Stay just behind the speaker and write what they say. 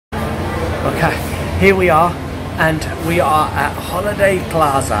Okay, here we are, and we are at Holiday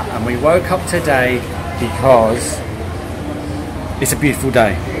Plaza, and we woke up today because it's a beautiful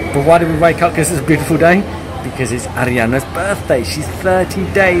day. But why did we wake up because it's a beautiful day? Because it's Arianna's birthday. She's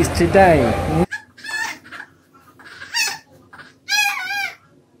 30 days today.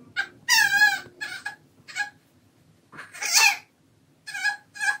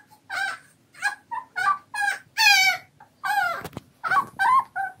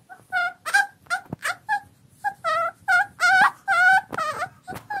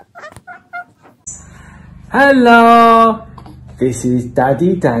 Hello, this is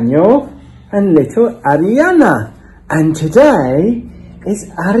Daddy Daniel and little Arianna, and today is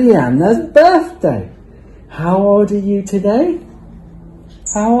Arianna's birthday. How old are you today?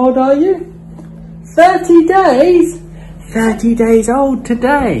 How old are you? 30 days? 30 days old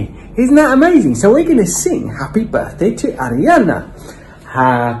today. Isn't that amazing? So we're going to sing happy birthday to Arianna.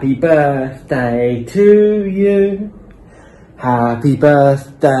 Happy birthday to you. Happy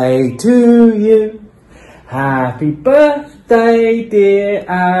birthday to you. Happy birthday, dear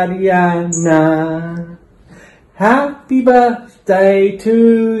Arianna. Happy birthday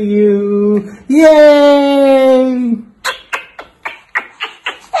to you. Yay!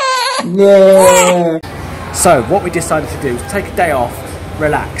 Yeah. So what we decided to do is take a day off,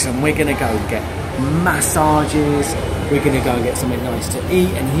 relax, and we're gonna go and get massages. We're gonna go and get something nice to eat,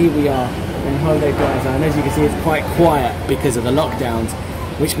 and here we are in Holiday Plaza, and as you can see it's quite quiet because of the lockdowns,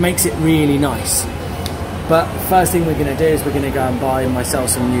 which makes it really nice. But first thing we're going to do is we're going to go and buy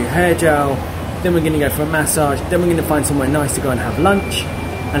myself some new hair gel, then we're going to go for a massage, then we're going to find somewhere nice to go and have lunch,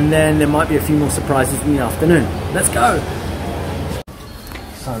 and then there might be a few more surprises in the afternoon. Let's go!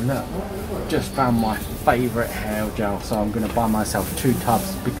 So look, just found my favourite hair gel, so I'm going to buy myself 2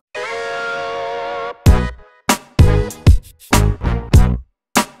 tubs.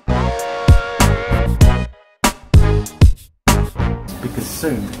 Because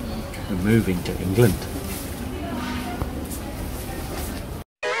soon we're moving to England.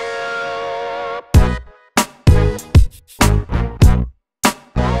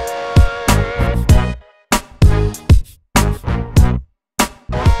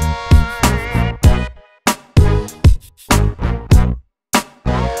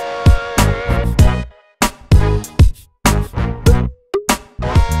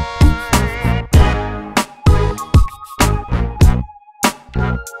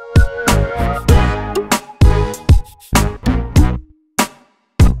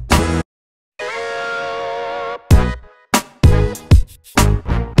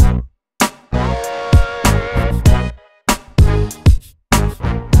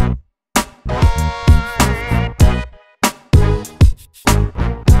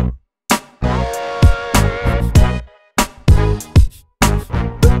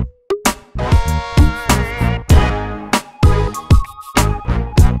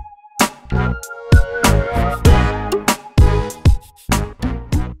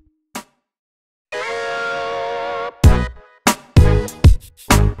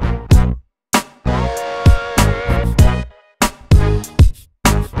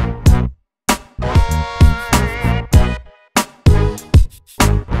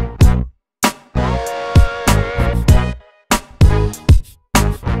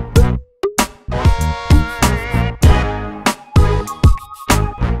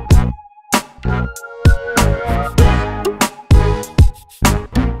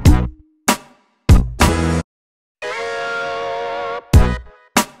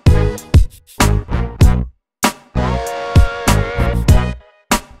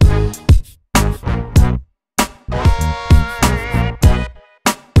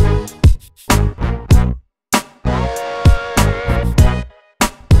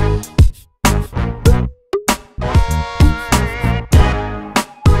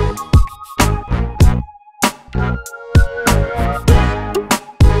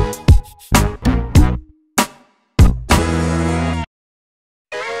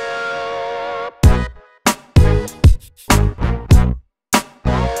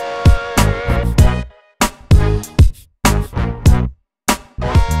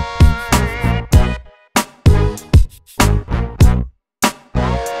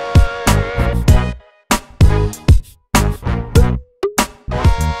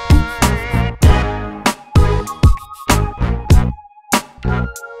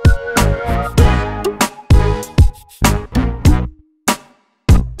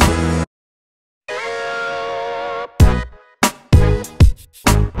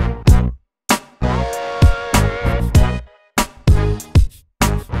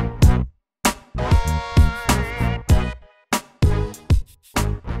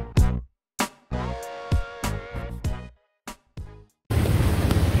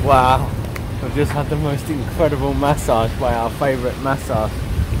 Wow, I've just had the most incredible massage by our favourite massage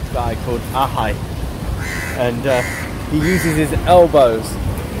guy called Ahai. And he uses his elbows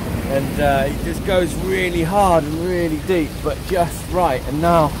and he just goes really hard and really deep, but just right. And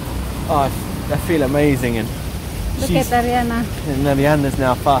now, I feel amazing. And look at Arianna. And Arianna's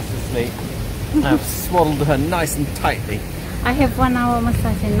now fast asleep. I've swaddled her nice and tightly. I have 1 hour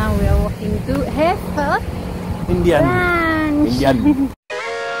massage and now we are walking to have her Indian. lunch. Indian.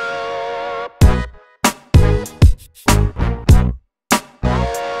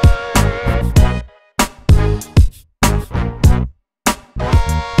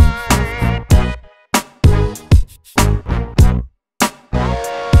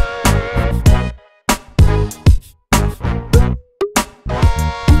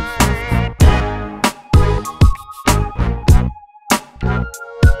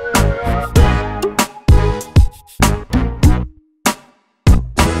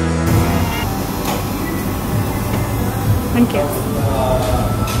 Thank you.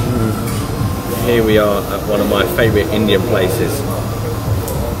 Here we are at one of my favourite Indian places.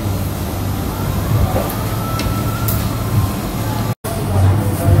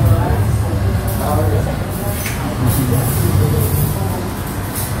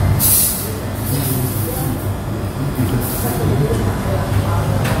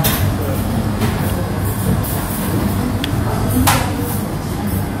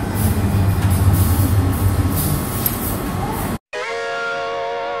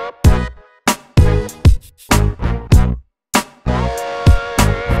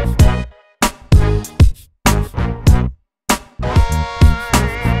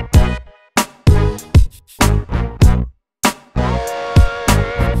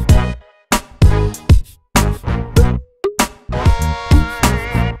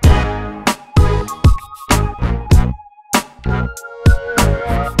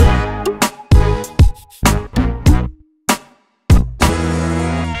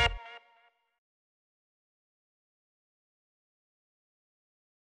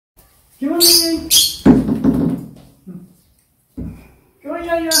 Come on, Yaya. Come on,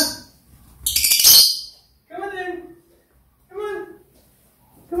 Yaya. Come on in. Come on.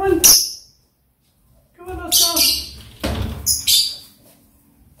 Come on. Come on, Oscar.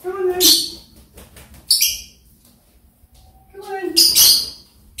 Come on in. Come on in.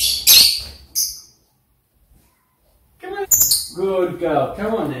 Come on. Good girl.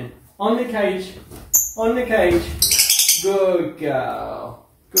 Come on in. On the cage. On the cage. Good girl.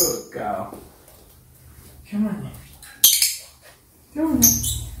 Good girl. Come on then. Come on then.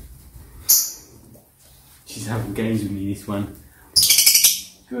 She's having games with me, this one.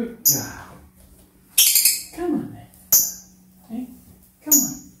 Good girl. Come on then. Hey, come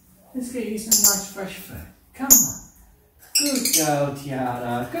on. Let's get you some nice fresh food. Come on. Good girl,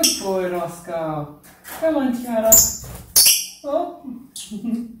 Tiara. Good boy, Roscoe. Come on, Tiara. Oh.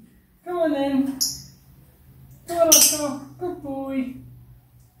 Come on then. Come on, Roscoe. Good boy.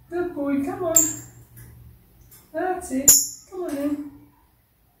 Good boy, come on. That's it. Come on then.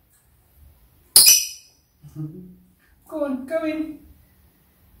 Go on, go in.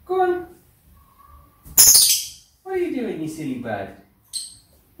 Go on. What are you doing, you silly bird?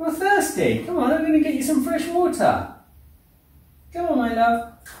 You're thirsty. Come on, I'm going to get you some fresh water. Come on, my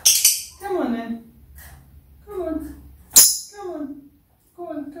love. Come on then. Come on. Come on. Go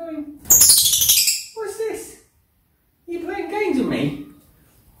on, go in. What's this? Are you playing games with me?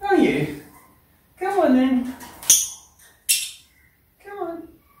 Are you? Come on then. Come on.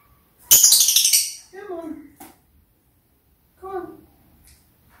 Come on. Come on.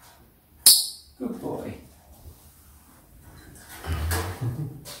 Good boy.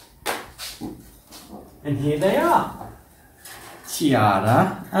 And here they are.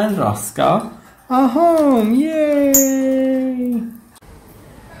 Tiara and Roscoe are home. Yay!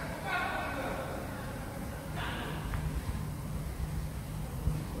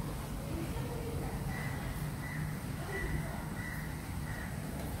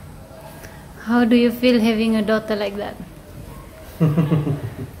 How do you feel having a daughter like that? I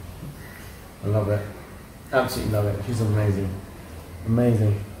love it. Absolutely love it. She's amazing.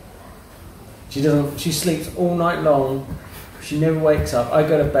 Amazing. She sleeps all night long. She never wakes up. I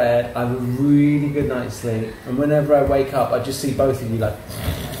go to bed, I have a really good night's sleep, and whenever I wake up, I just see both of you like.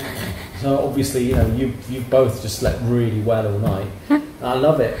 So obviously, you know, you both just slept really well all night. I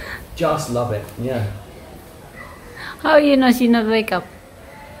love it. Just love it. Yeah. How you know she not wake up?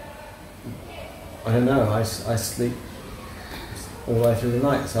 I don't know. I sleep all the way through the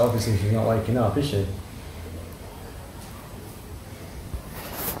night, so obviously she's not waking up, is she?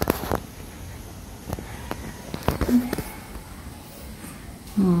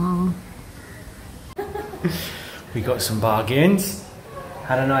 Aww. We got some bargains.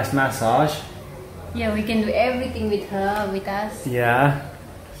 Had a nice massage. Yeah, we can do everything with her, with us. Yeah.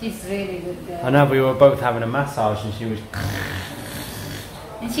 She's really good girl. I know we were both having a massage and she was...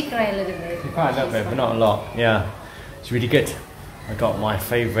 And she cried a little bit. She cried a little bit, but not a lot. Yeah. It's really good. I got my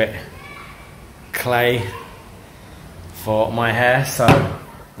favourite clay for my hair, so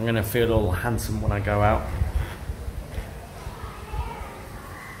I'm going to feel all handsome when I go out.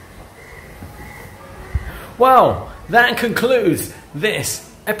 Well, that concludes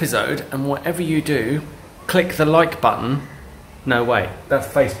this episode, and whatever you do, click the like button. No, wait, that's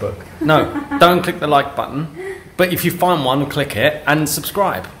Facebook. No, don't click the like button. But if you find one, click it and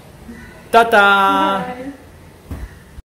subscribe. Ta-da! Bye.